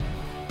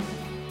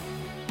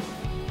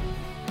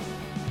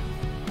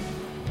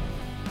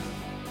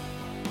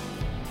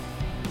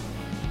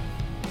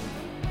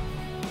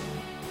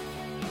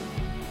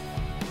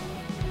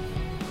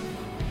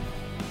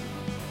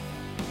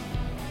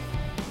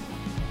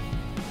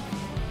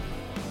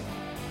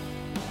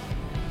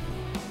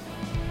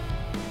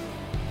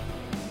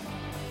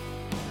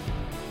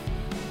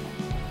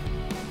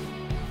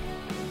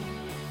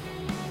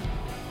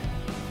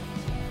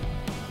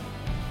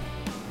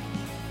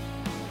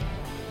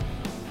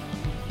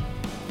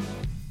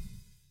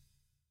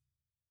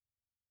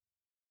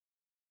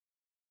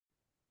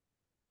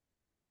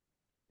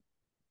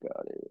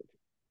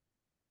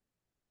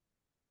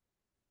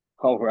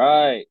All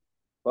right.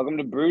 Welcome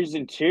to Brews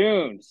and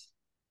Tunes.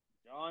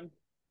 John?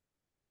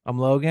 I'm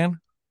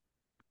Logan,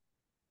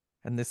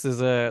 and this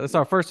is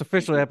our first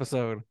official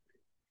episode.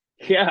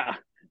 Yeah.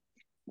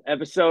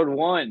 Episode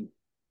one.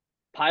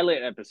 Pilot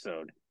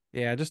episode.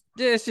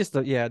 It's just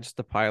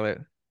the pilot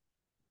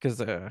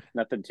because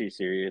Nothing too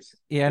serious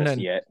yeah, just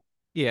and yet.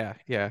 yeah,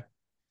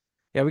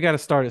 we got to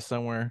start it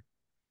somewhere.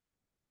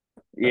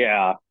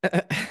 Yeah.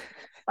 Uh,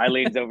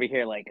 Eileen's over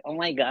here like, oh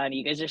my God,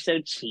 you guys are so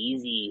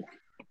cheesy.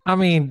 I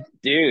mean,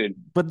 Dude,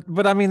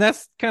 but I mean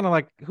that's kind of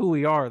like who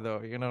we are,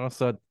 though, you know.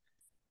 So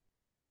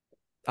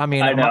I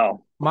mean, I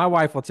know. my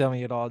wife will tell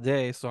me it all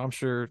day, so I'm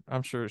sure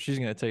she's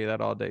gonna tell you that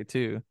all day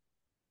too.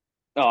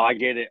 Oh, I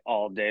get it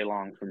all day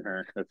long from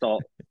her. That's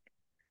all.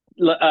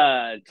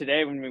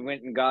 Today when we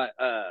went and got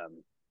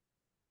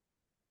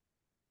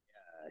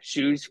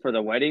shoes for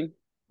the wedding,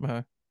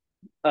 Uh,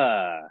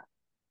 uh,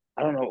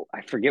 I don't know.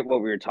 I forget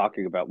what we were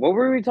talking about. What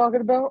were we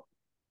talking about?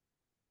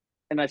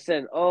 And I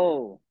said,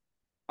 oh,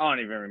 I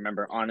don't even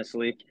remember,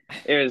 honestly.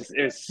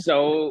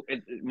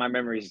 My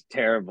memory's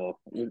terrible,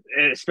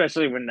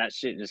 especially when that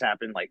shit just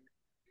happened like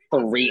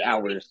 3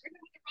 hours.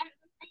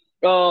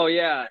 Oh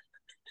yeah,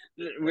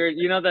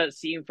 we're that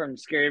scene from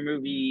Scary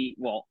Movie.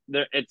 Well,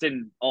 it's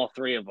in all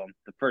three of them.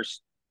 The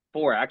first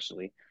four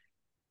actually.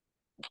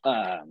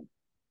 Um,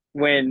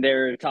 when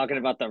they're talking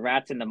about the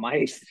rats and the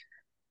mice.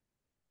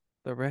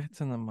 the rats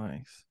and the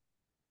mice.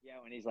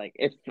 Yeah, when he's like,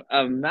 if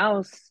a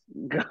mouse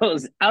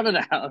goes out of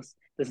the house,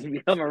 does it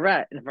become a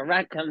rat? And if a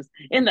rat comes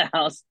in the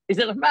house, is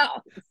it a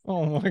mouse?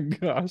 Oh my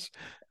gosh.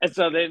 And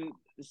so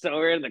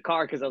we're in the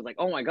car because I was like,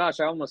 oh my gosh,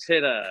 I almost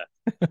hit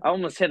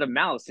a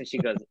mouse. And she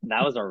goes,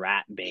 that was a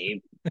rat,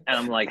 babe. And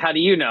I'm like, how do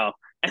you know?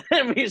 And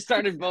then we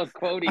started both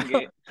quoting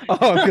it.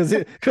 Oh, because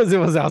it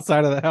was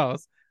outside of the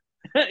house.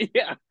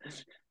 Yeah.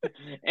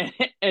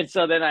 And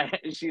so then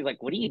she's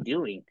like, what are you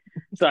doing?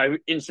 So I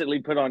instantly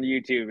put on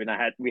YouTube and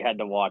we had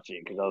to watch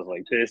it because I was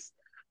like, this,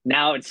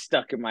 now it's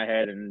stuck in my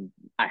head and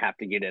I have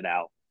to get it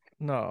out.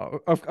 No,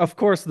 of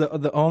course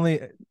the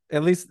only,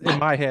 at least in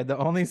my head, the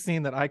only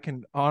scene that I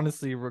can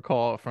honestly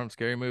recall from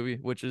Scary Movie,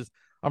 which is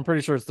I'm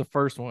pretty sure it's the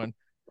first one.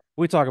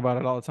 We talk about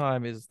it all the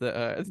time. Is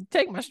the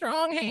take my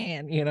strong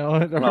hand,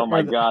 Oh or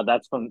my God.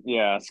 That's from,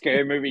 yeah,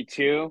 Scary Movie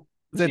 2.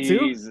 is that two?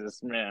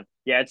 Jesus, man.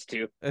 Yeah, it's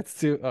 2. That's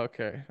two.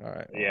 Okay, all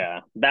right. Well,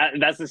 Yeah,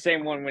 that's the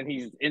same one when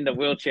he's in the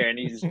wheelchair and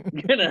he's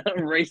gonna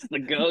race the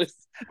ghost.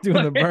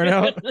 doing the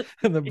burnout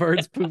and the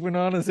birds pooping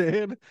on his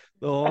head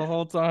the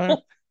whole time.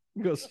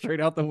 Goes straight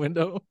out the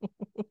window.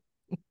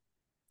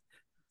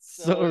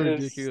 So So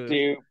ridiculous.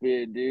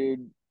 stupid,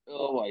 dude.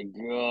 Oh my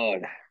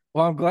God.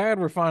 Well, I'm glad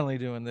we're finally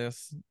doing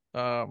this.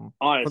 For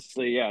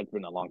Honestly, yeah, it's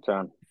been a long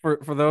time for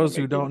in the those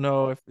who don't making.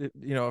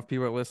 know, if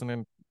people are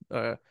listening,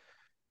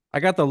 I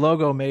got the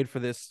logo made for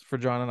this for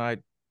John and I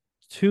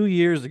 2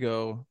 years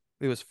ago.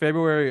 It was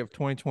February of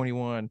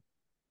 2021,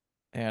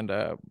 and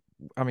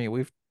I mean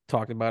we've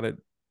talked about it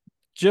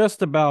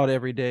just about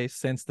every day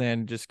since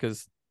then, just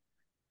because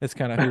it's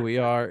kind of who we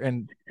are.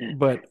 And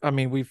but I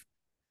mean we've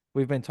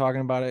been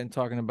talking about it,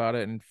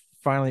 and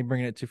finally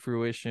bringing it to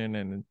fruition.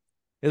 And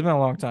it's been a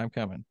long time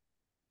coming.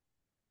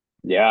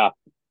 Yeah,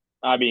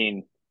 I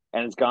mean,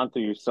 and it's gone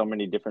through so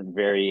many different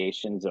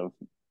variations of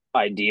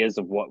ideas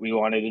of what we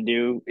wanted to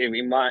do. If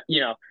we might,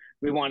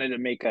 we wanted to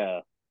make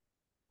a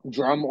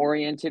drum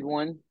oriented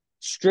one,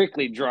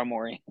 strictly drum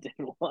oriented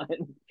one,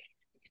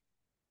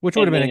 Which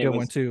would have and been a then it good one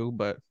was too,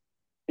 but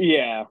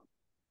yeah,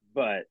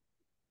 but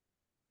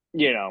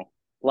you know,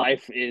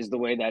 life is the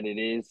way that it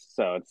is,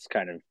 so it's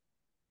kind of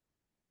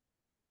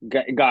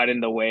got in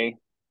the way.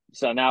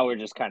 So now we're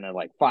just kind of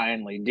like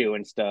finally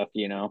doing stuff,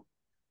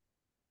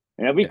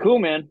 and it'll be yeah, cool,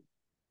 man.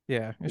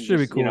 yeah, it We should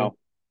be just, cool.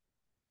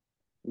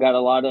 got a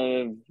lot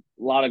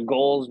of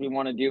goals we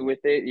want to do with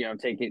it.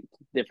 Take it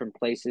to different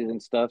places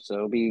and stuff. So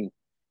it'll be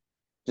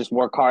just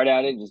work hard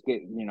at it. Just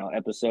get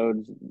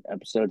episodes,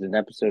 episodes, and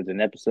episodes,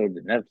 and episodes,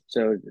 and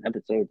episodes, and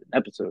episodes, and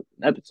episodes,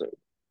 and episodes,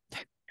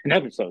 and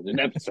episodes, and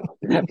episodes,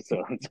 and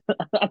episodes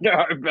under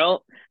our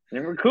belt.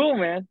 And we're cool,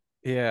 man.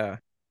 Yeah,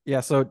 yeah.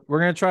 So we're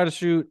gonna try to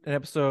shoot an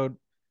episode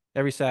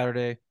every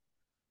Saturday.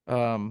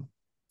 Um,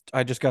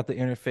 I just got the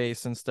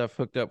interface and stuff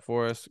hooked up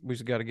for us. We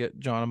just got to get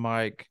John and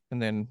Mike,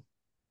 and then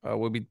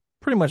we'll be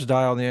pretty much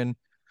dialed in.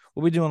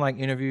 We'll be doing like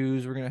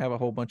interviews. We're gonna have a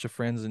whole bunch of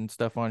friends and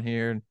stuff on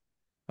here, and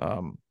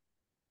um,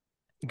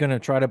 gonna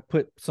try to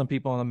put some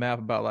people on the map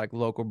about like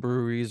local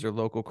breweries or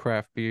local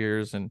craft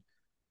beers, and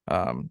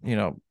you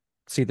know,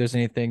 see if there's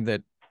anything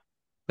that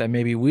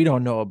maybe we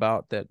don't know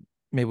about that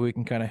maybe we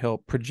can kind of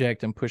help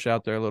project and push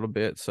out there a little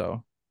bit.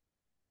 So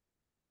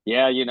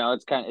Yeah,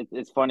 it's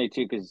it's funny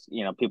too because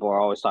people are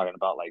always talking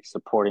about like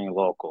supporting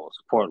local,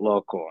 support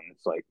local, and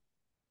it's like,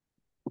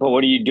 but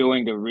what are you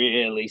doing to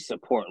really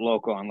support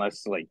local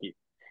unless like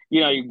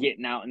you're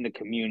getting out in the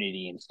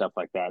community and stuff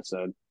like that.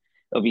 So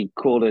it'll be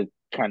cool to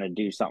kind of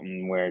do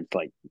something where it's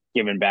like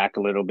giving back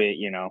a little bit,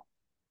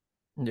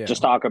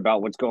 just yeah, talk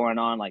about what's going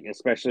on, like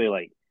especially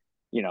like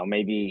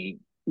maybe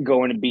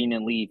going to Bean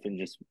and Leaf and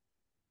just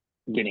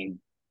getting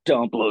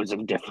dump loads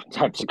of different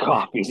types of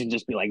coffees and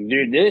just be like,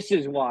 dude, this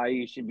is why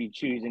you should be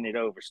choosing it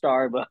over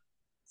Starbucks.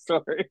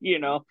 Sorry,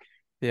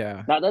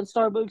 Yeah. not that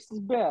Starbucks is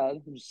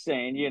bad. I'm just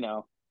saying,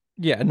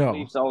 Yeah, no.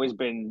 Leaf's always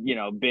been,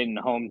 been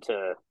home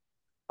to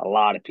a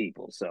lot of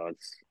people. So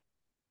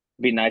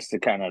be nice to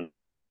kind of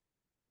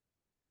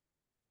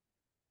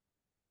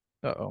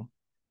Uh-oh.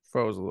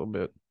 Froze a little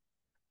bit.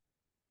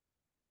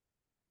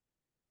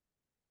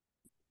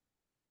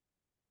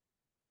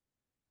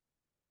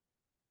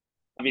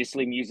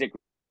 obviously music.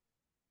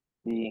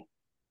 We'll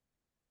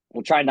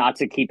try not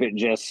to keep it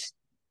just,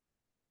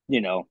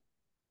 you know,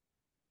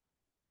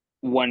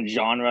 one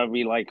genre.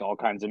 We like all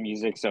kinds of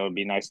music, so it'd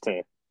be nice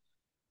to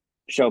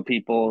show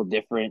people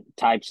different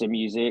types of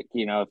music,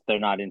 if they're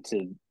not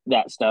into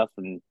that stuff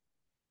and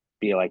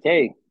be like,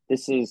 hey,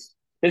 this is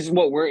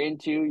what we're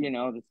into,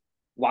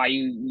 why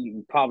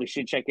you probably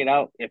should check it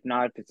out. If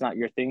not, if it's not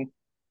your thing,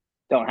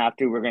 don't have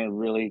to. We're gonna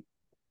really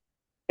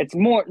it's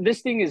more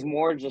this thing is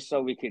more just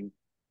so we can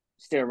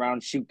sit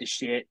around, shoot the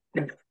shit,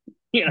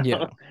 Yeah.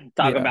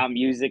 talk Yeah. about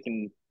music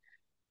and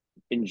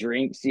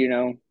drinks,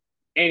 Ain't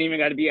even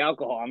gotta be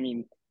alcohol. I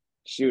mean,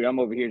 shoot, I'm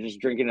over here just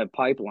drinking a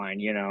pipeline,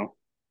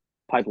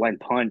 pipeline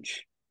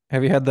punch.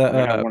 Have you had I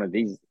haven't had one of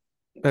these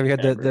ever.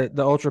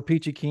 the Ultra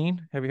Peachy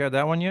Keen? Have you had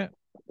that one yet?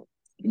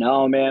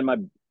 No, man, my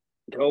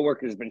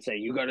coworker's been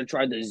saying you got to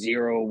try the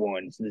zero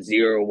ones, the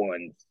zero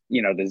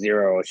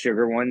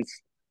sugar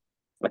ones.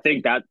 I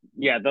think that,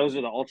 yeah, those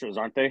are the ultras,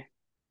 aren't they?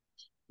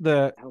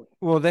 The Oh,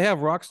 well, they have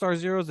Rockstar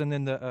Zeros, and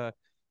then the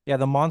yeah,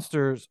 the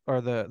Monsters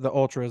are the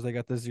Ultras. They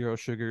got the zero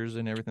sugars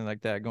and everything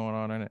like that going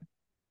on in it.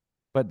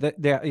 But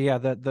yeah,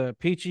 the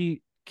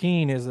Peachy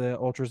Keen is the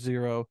Ultra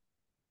Zero.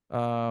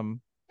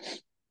 Um,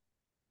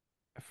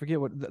 I forget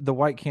what the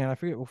white can. I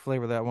forget what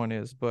flavor that one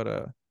is,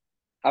 but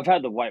I've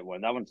had the white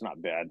one. That one's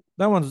not bad.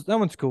 that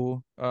one's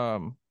cool.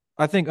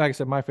 I think, like I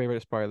said, my favorite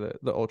is probably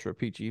the Ultra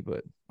Peachy,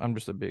 but I'm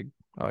just a big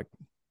I like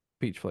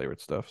peach flavored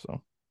stuff.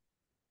 So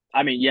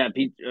I mean, yeah,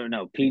 peach.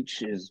 No,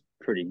 peach is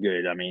pretty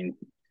good. I mean,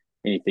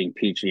 anything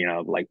peach,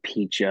 like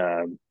peach.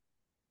 Uh,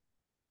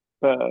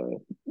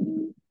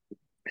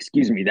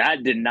 excuse me.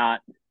 That did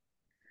not.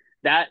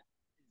 That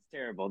is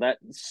terrible. That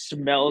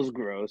smells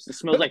gross. It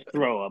smells like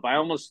throw up. I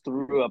almost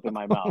threw up in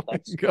my oh mouth. my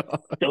That's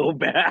god. so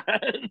bad.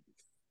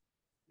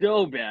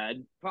 So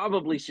bad.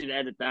 Probably should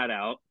edit that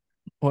out.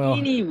 Well,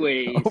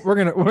 Anyways, we're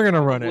gonna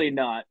run it. probably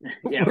not.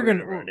 Yeah, we're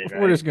gonna run it,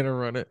 We're right? just gonna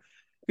run it.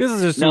 This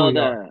is just who No, we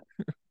are.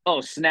 the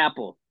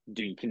Snapple.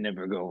 Dude, you can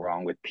never go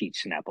wrong with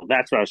peach Snapple.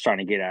 That's what I was trying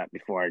to get at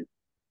before I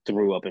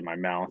threw up in my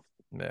mouth.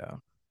 Yeah.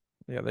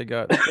 Yeah, they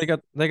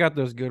got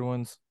those good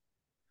ones.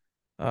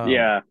 Um,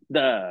 Yeah,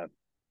 the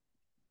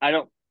I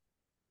don't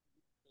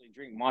really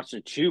drink Monster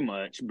too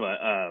much, but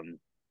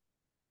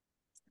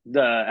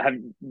the have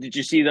did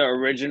you see the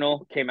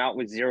original came out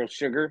with zero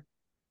sugar?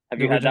 Have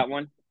the you had original that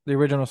one? the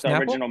original The Snapple?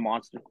 original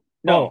Monster?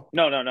 No, Oh,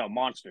 no, no, no,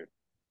 Monster.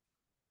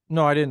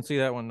 no, I didn't see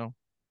that one, no.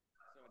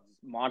 So it's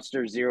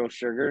Monster zero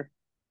sugar.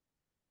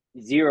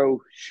 Zero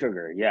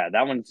sugar. Yeah,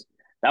 that one's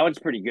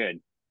pretty good.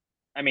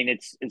 I mean,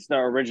 it's the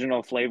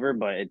original flavor,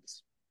 but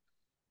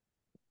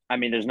I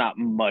mean, there's not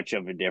much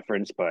of a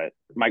difference. But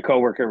my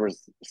coworker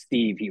was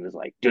Steve. He was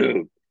like,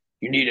 "Dude,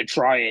 you need to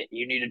try it.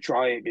 You need to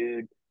try it,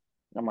 dude."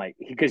 I'm like,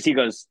 because he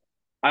goes,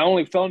 "I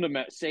only found him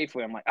at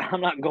Safeway." I'm like, "I'm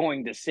not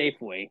going to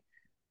Safeway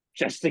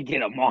just to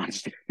get a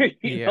monster." When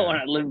Yeah.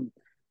 I live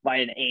by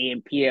an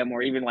AM PM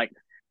or even like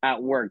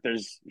at work,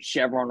 there's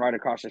Chevron right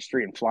across the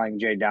street and Flying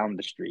J down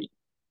the street.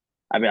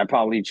 I mean,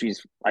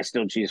 I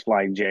still choose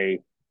Flying J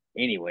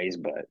anyways,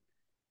 but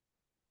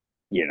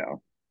you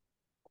know,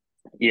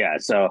 yeah.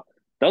 So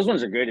those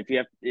ones are good. If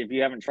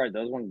you haven't tried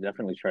those ones,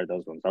 definitely try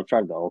those ones. I'll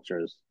try the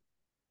ultras.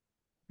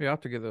 Yeah, I'll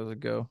have to give those a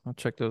go. I'll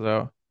check those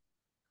out.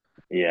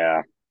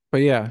 Yeah, But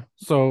yeah,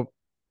 so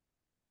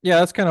yeah,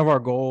 that's kind of our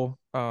goal.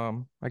 I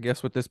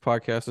guess with this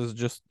podcast is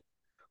just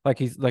like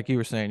you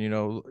were saying,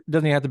 it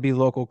doesn't have to be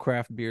local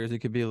craft beers. It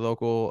could be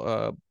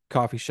local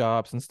coffee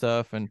shops and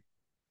stuff. And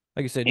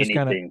like you said, just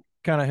kind of anything.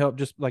 kind of help,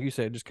 just like you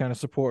said, just kind of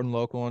supporting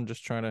local and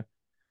just trying to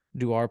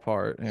do our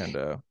part.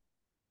 And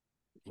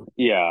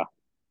Yeah,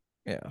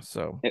 yeah,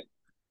 so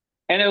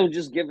and it'll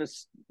just give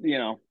us,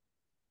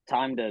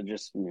 time to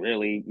just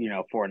really,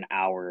 for an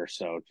hour or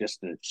so,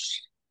 just to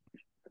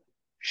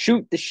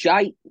shoot the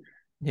shite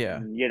yeah,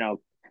 and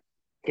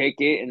kick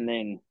it, and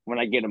then when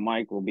I get a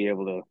mic, we'll be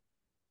able to,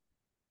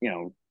 you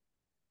know,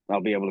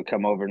 I'll be able to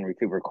come over and we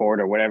could record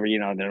or whatever,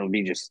 then it'll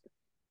be just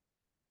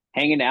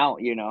hanging out,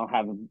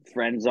 having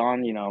friends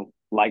on,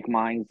 like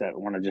minds that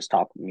want to just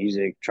talk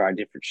music, try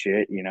different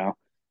shit,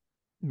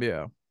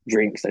 yeah,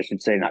 drinks, I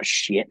should say, not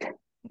shit.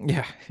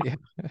 yeah, yeah,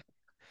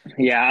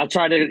 Yeah, I'll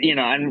try to,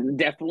 and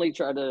definitely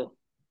try to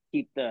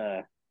keep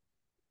the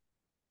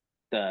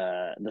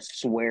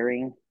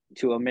swearing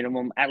to a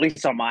minimum, at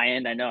least on my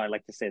end. I know I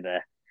like to say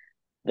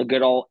the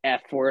good old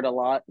F word a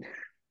lot.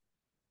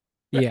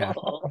 yeah,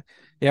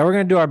 yeah. We're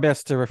gonna do our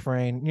best to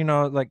refrain.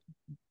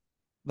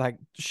 Like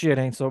shit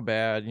ain't so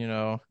bad.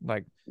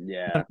 Like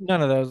Yeah.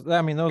 none of those.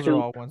 I mean, those are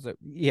Cause all ones that.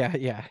 Yeah,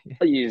 yeah,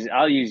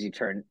 I'll usually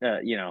turn,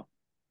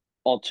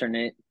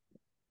 alternate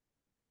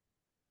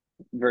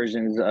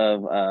versions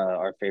of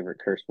our favorite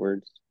curse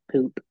words.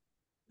 Poop,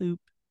 Oop,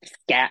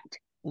 scat,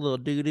 little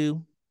doo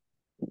doo,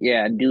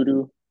 yeah, doo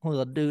doo.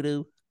 little doo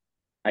doo.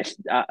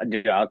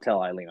 Dude, I'll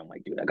tell Eileen, I'm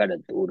like, dude, I got a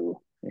doo doo,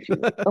 and she's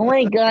like, oh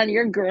my god,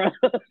 you're gross.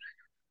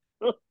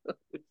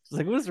 It's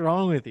like, what's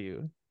wrong with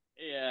you?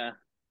 Yeah,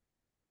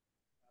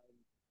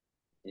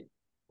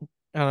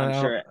 I don't I'm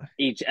know. sure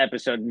each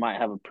episode might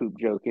have a poop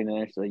joke in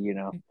there, so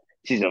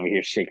she's over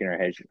here shaking her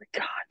head. She's like,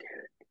 God,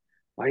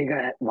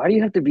 dude, why do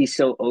you have to be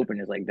so open?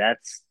 It's like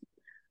that's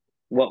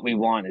what we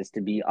want is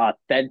to be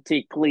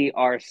authentically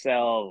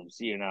ourselves.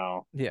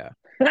 Yeah,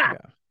 yeah,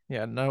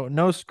 yeah. No,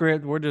 no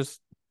script. We're just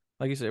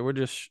like you said. We're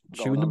just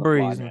Going shooting the on the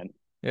fly, breeze, and man.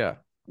 yeah,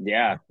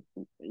 Yeah,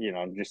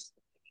 just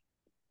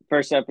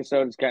first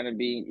episode is kind of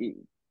be,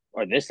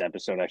 or this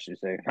episode, I should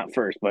say, not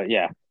first, but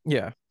yeah,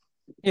 yeah,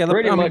 yeah.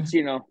 pretty I much,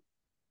 mean,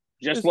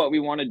 just it's what we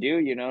want to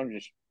do,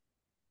 just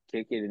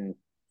kick it and,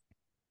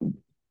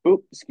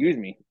 oop, excuse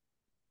me.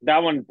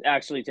 That one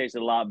actually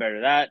tasted a lot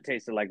better. That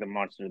tasted like the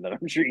monster that I'm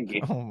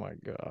drinking. oh my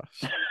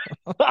gosh,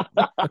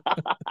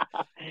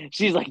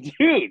 She's like,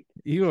 dude,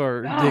 you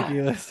are God.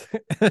 ridiculous.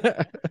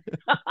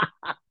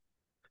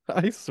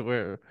 I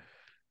swear.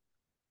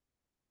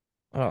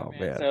 Yeah, Oh man.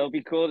 So man. it'll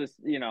be cool to,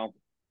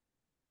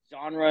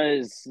 genre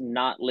is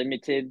not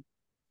limited.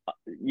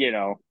 You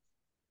know,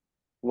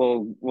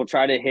 we'll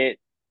try to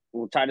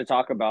we'll try to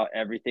talk about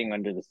everything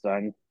under the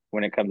sun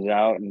when it comes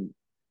out. And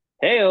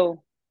hey,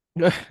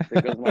 there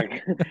goes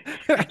my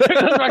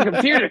there goes my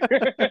computer.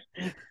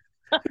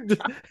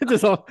 It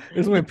just all it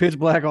just went pitch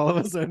black all of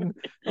a sudden.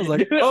 I was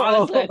like, Dude,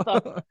 honestly, I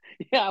thought, oh,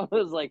 yeah, I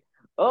was like,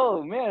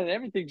 oh man,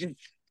 everything just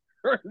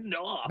turned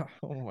off.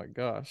 oh my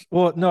gosh.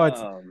 Well, no,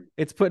 Um,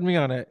 it's put me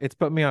on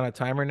a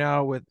timer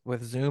now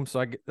with Zoom. So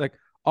I get like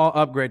I'll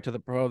upgrade to the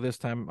Pro this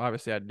time.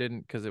 Obviously, I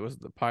didn't because it was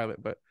the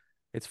pilot, but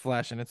it's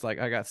flashing. It's like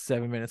I got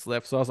 7 minutes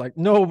left. So I was like,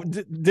 no,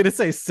 did it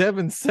say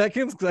 7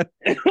 seconds? Because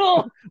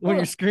when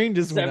your screen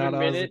just went out, seven I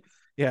was like, minutes.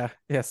 yeah,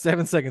 yeah,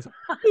 7 seconds.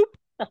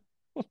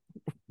 Boop.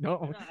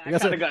 No, I I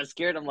guess kind of got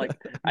scared. I'm like,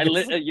 I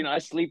guess I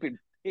sleep in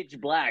pitch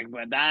black,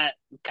 but that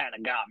kind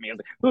of got me. I was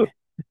like,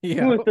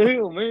 yeah, what the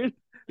hell, man?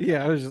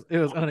 yeah. It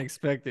was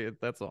unexpected.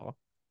 That's all.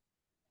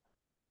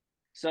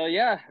 So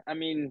yeah, I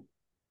mean,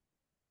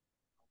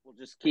 we'll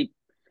just keep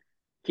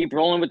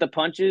rolling with the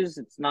punches.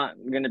 It's not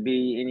going to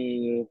be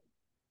any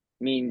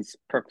means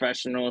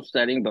professional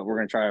setting, but we're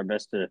going to try our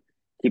best to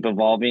keep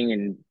evolving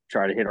and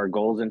try to hit our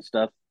goals and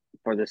stuff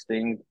for this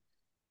thing.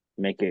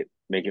 Make it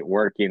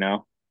work.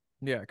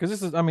 Yeah,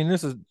 because I mean,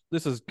 this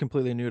is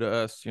completely new to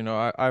us.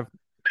 I've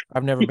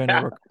never been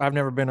Yeah, I've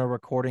never been a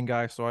recording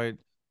guy, so I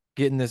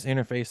getting this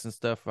interface and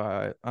stuff.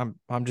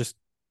 I'm just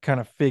kind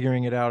of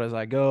figuring it out as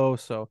I go.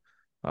 So,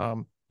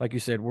 like you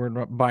said, we're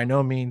by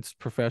no means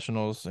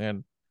professionals,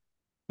 and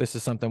this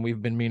is something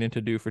we've been meaning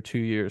to do for 2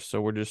 years. So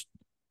we're just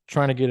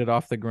trying to get it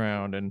off the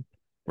ground, and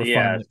we're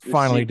yeah.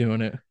 finally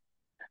doing it.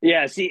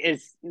 Yeah, see,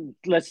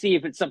 let's see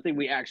if it's something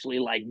we actually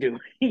like doing.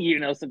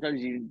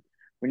 Sometimes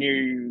when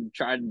you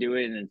try to do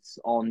it and it's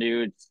all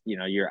new,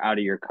 you're out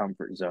of your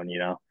comfort zone.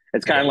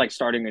 It's kind of Yeah, like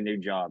starting a new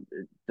job.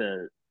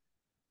 The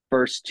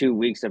first 2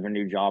 weeks of a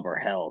new job are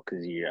hell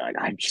because you're like,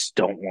 I just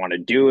don't want to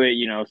do it.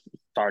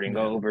 Starting yeah,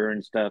 over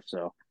and stuff.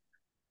 So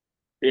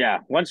yeah,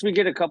 once we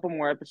get a couple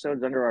more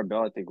episodes under our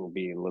belt, I think we'll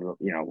be a little,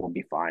 we'll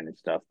be fine and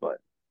stuff. But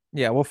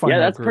yeah. We'll yeah, find our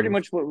that's pretty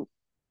groove. much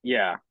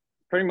yeah,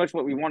 pretty much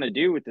what we want to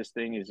do with this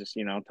thing is just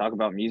talk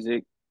about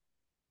music,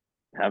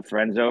 have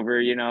friends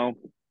over,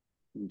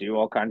 do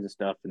all kinds of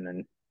stuff, and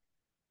then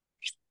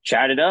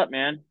chat it up,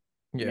 man.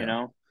 You Yeah,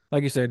 know,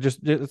 like you said, just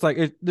it's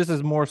like this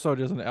is more so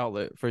just an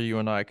outlet for you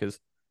and I because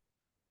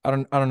I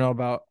don't know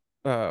about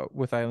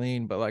with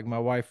Eileen, but like my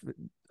wife,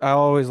 I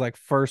always like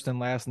first and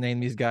last name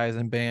these guys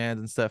in bands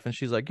and stuff, and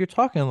she's like, "You're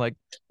talking like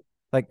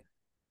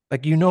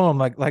I'm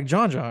like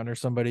John or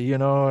somebody,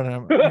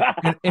 and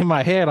in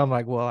my head I'm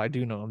like, well, I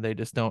do know them, they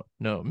just don't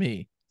know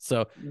me.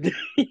 So it's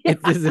yeah,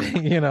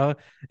 just,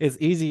 it's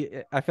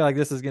easy. I feel like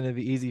this is going to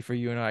be easy for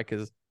you and I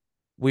because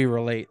we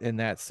relate in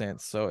that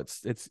sense. So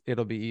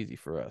it'll be easy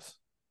for us.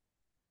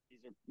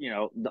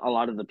 a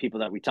lot of the people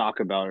that we talk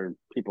about are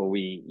people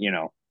we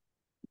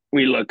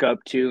look up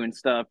to and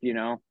stuff,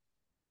 Yeah,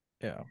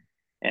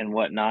 and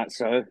whatnot.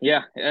 So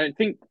yeah, I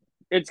think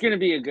it's gonna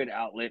be a good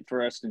outlet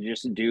for us to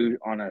just do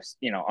on a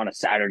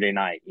Saturday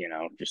night.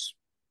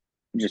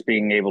 Just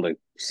being able to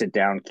sit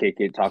down, kick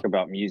it, talk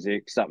about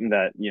music, something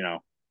that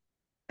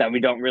we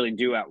don't really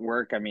do at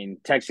work. I mean,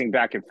 texting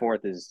back and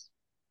forth is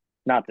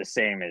not the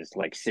same as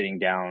like sitting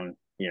down,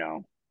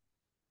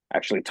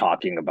 actually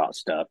talking about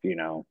stuff,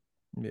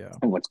 yeah,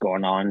 and what's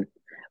going on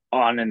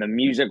in the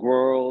music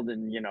world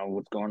and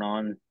what's going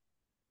on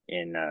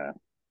in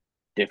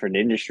different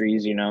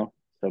industries. So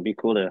it'd be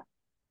cool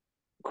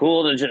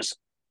to just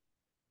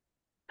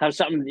have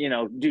something,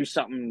 do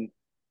something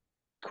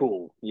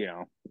cool.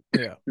 yeah.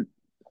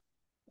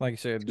 Like you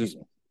said, Excuse just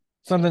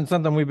me.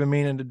 something we've been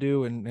meaning to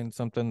do and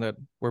something that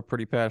we're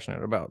pretty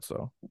passionate about.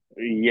 So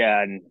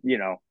Yeah, and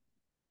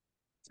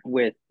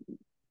with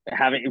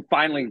having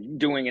finally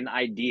doing an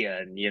idea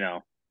and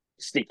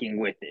sticking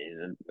with it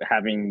and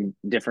having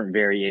different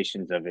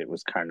variations of it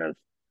was kind of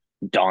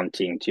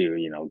daunting too.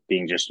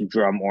 Being just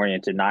drum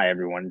oriented. Not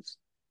everyone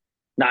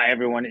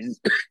is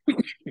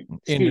Into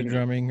excuse me.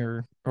 drumming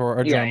or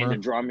a Yeah, into drummer.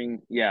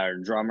 drumming. Yeah, or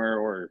drummer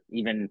or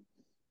even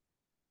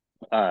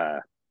uh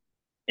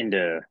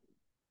into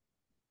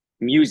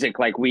music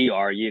like we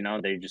are.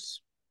 They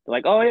just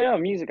like, oh yeah,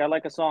 music. I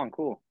like a song.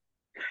 Cool.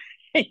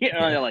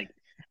 Yeah. Like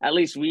at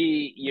least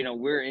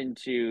we're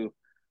into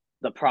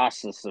the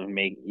process of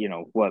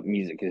what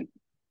music is,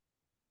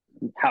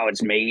 how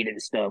it's made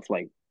and stuff,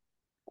 like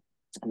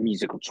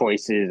musical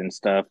choices and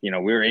stuff.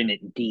 We're in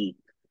it deep.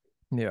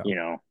 Yeah. You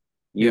know,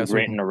 Yeah. you've So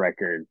written a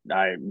record.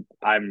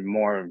 I'm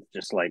more of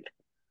just like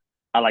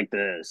I like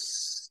the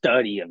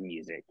study of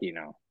music.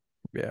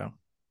 yeah.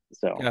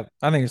 So Yeah.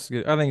 I think it's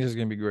good. I think it's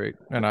gonna be great.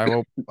 And I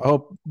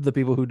hope the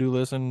people who do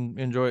listen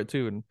enjoy it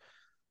too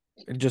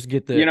and just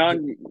get you the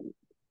know,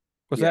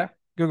 what's yeah. that?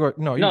 Go.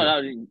 No, you No,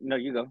 go. no, no.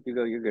 You go.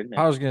 You're good, man.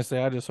 I was gonna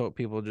say I just hope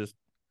people just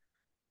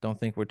don't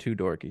think we're too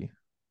dorky,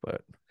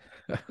 but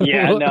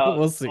Yeah, no.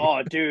 we'll see.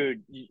 Oh,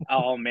 dude.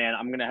 Oh, man.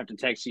 I'm gonna have to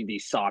text you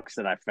these socks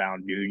that I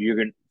found, dude. You're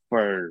gonna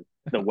for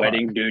the All right.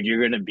 wedding, dude.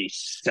 You're gonna be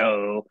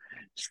so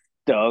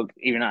stoked.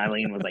 Even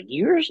Eileen was like,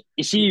 "You're."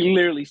 She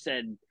literally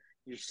said,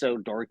 "You're so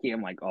dorky."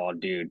 I'm like, "Oh,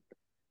 dude."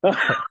 I'll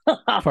have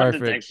to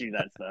Perfect. text you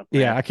that stuff,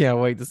 Yeah, man. I can't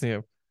wait to see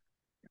him.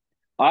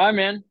 All right,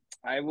 man.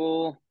 I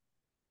will.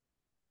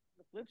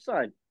 The flip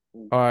side,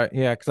 All right,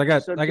 yeah, because I got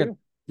episode I got two.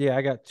 yeah,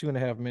 I got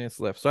 2.5 minutes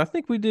left. So I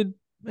think we did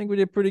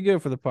pretty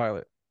good for the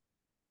pilot.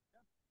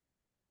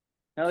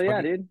 Hell So I'll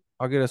yeah, get dude.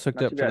 I'll get us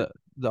hooked Not too up to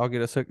bad. I'll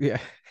get us hooked yeah.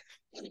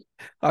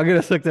 I'll get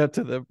us hooked up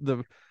to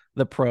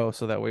the pro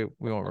so that way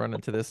we won't run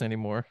into this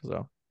anymore.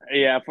 So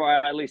Yeah, for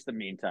at least the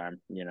meantime,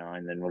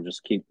 and then we'll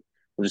just keep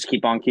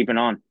on keeping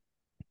on.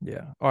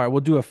 yeah. All right, we'll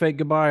do a fake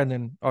goodbye and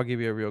then I'll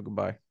give you a real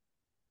goodbye.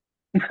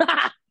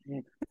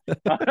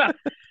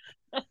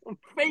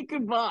 Fake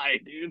goodbye,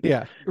 dude.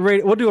 Yeah.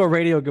 We'll do a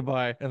radio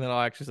goodbye and then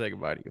I'll actually say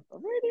goodbye to you.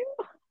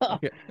 Radio.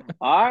 Okay.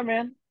 All right,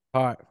 man.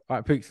 All right. All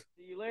right, peace.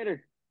 See you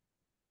later.